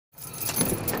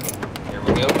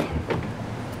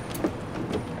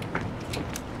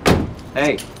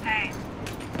Hey, Hey,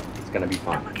 it's gonna be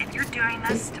fun. look, if you're doing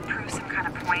this to prove some kind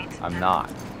of point, I'm not.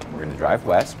 We're gonna drive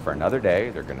west for another day.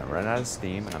 They're gonna run out of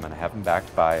steam, and I'm gonna have them back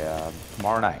by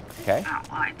tomorrow night. Okay? oh,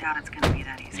 well, I doubt it's gonna be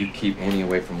that easy. You keep Annie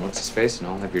away from what's his face, and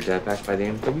I'll have your dad back by the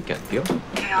end of the weekend. Deal?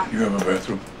 Deal. You have a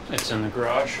bathroom? It's in the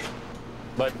garage,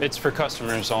 but it's for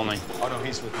customers only. Oh, no,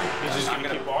 he's with me. He's just I'm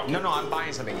gonna keep walking? No, I'm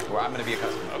buying something for. I'm gonna be a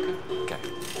customer. Okay.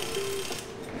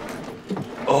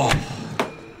 Okay.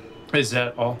 Is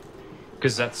that all?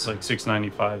 Because that's like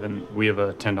 $6.95, and we have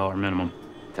a $10 minimum.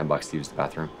 $10 to use the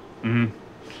bathroom. Mm-hmm.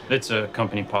 It's a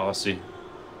company policy.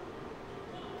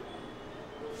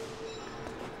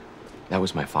 That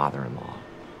was my father-in-law.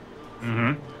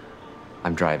 Mm-hmm.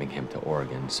 I'm driving him to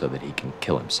Oregon so that he can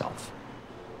kill himself.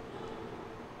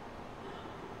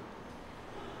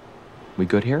 We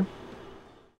good here?